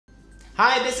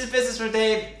Hi, this is Business with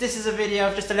Dave. This is a video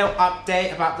of just a little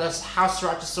update about the House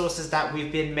Sriracha sauces that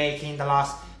we've been making the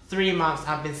last 3 months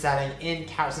and been selling in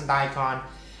carrots and daikon.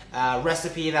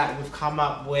 Recipe that we've come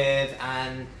up with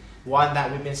and one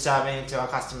that we've been serving to our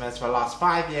customers for the last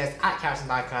 5 years at carrots and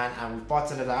daikon, and we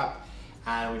bottled it up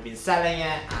and we've been selling it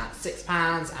at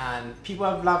 £6 and people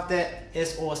have loved it.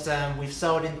 It's awesome. We've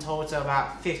sold in total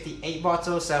about 58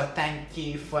 bottles, so thank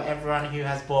you for everyone who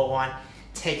has bought one,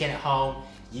 taken it home,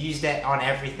 used it on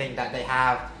everything that they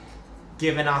have,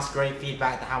 given us great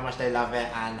feedback to how much they love it,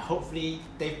 and hopefully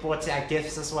they've bought it at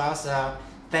gifts as well. So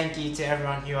thank you to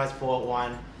everyone who has bought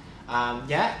one.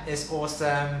 Yeah, it's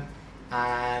awesome,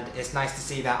 and it's nice to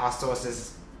see that our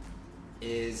sauces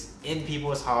is in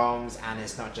people's homes and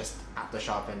it's not just at the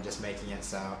shop and just making it.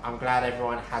 So I'm glad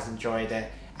everyone has enjoyed it,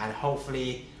 and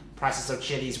hopefully prices of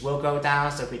chilies will go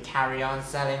down so we carry on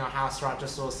selling our House Sriracha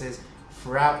sauces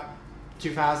throughout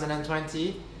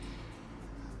 2020.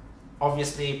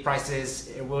 Obviously prices,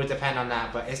 it will depend on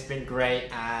that, but it's been great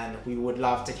and we would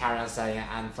love to carry on selling it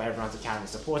and for everyone to carry on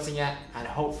supporting it, and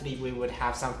hopefully we would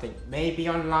have something maybe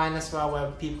online as well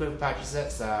where people can purchase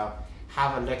it, so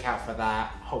have a look out for that.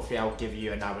 Hopefully I'll give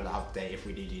you another update if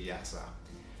we do that.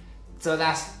 So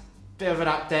that's a bit of an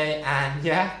update, and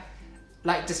yeah,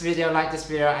 like this video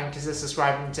and consider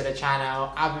subscribing to the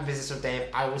channel. I've been Business with Dave.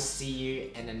 I will see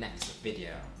you in the next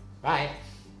video. Bye.